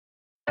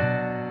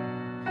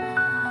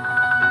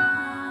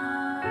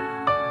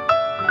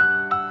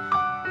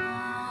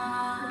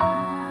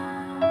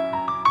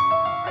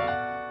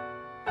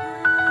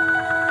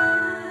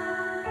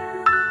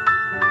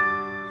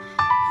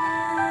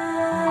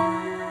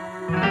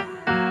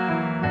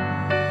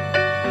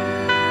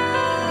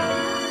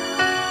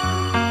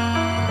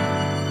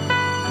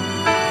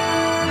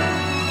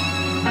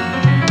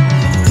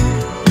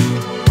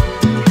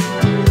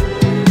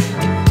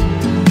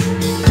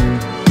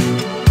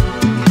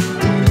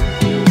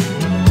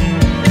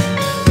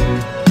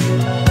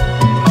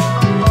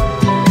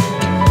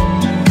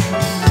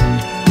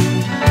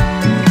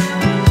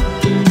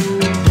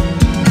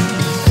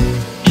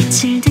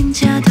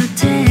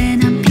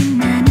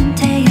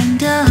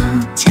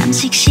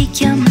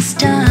잠식시켜 my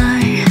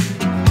star.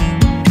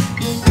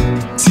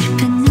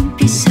 슬픈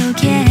눈빛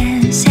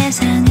속에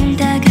세상을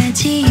다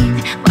가진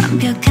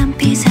완벽한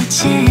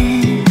피사체.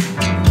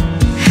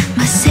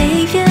 My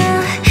savior,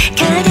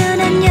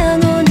 가련한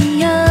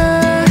영혼이여.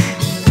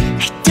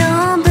 I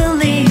don't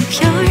believe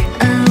you're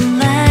a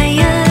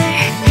liar.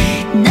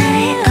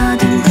 나의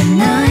어둠과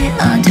너의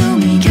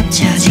어둠이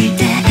겹쳐질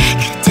때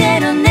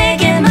그대로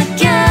내게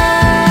맡겨.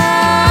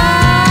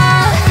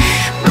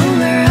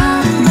 Ruler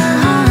of my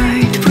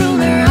heart,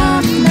 ruler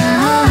of my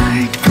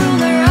heart,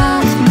 ruler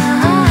of my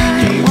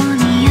heart.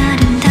 영원히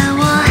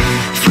아름다워.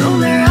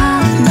 Ruler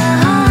of my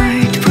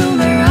heart,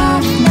 ruler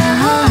of my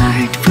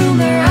heart,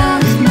 ruler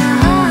of my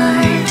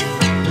heart.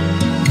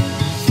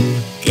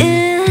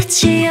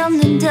 끝이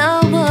없는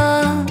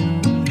더워,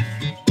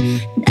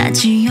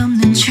 낮이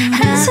없는 추락.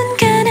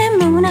 한순간에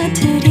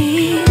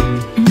무너뜨린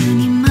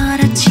눈이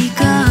멀어지고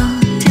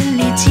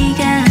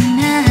들리지가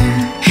않아.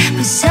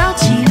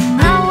 무섭지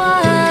마워.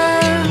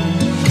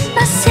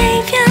 My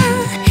savior,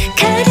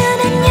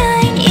 가련한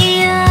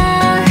여인이여.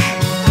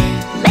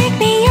 Make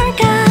me your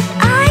God,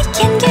 I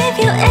can give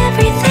you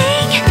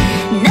everything.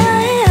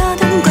 나의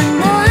어둠과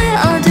너의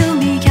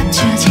어둠이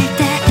겹쳐질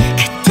때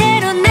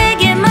그대로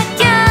내게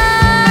맡겨.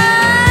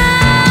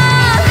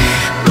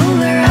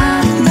 Ruler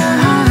of my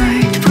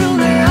heart,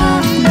 ruler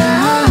of my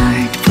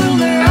heart,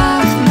 ruler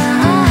of my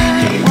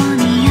heart.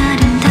 영원히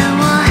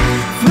아름다워.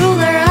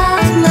 Ruler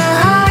of my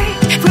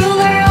heart,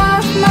 ruler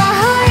of my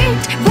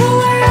heart,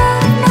 ruler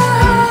of my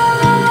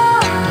heart.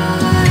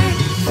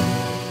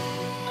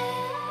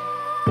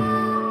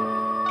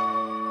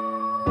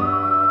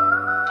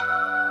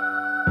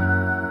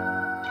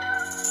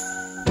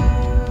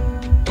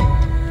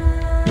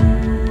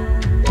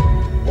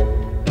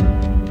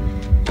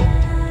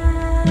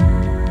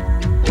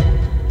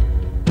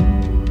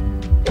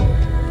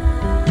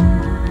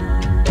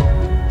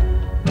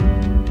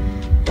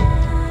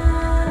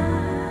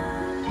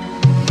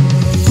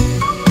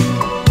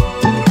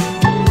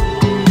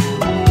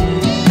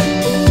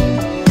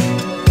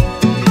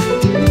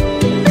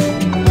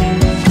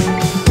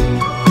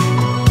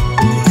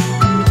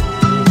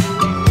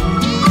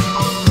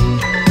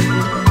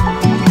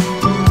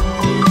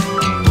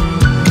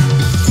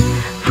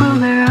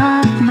 Ruler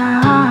of my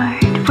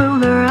heart,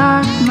 ruler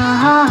of my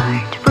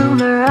heart,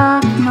 ruler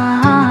of my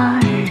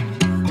heart.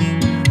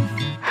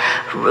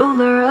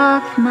 Ruler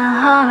of my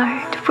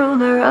heart,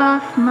 ruler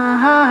of my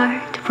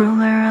heart,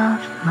 ruler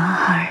of my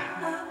heart.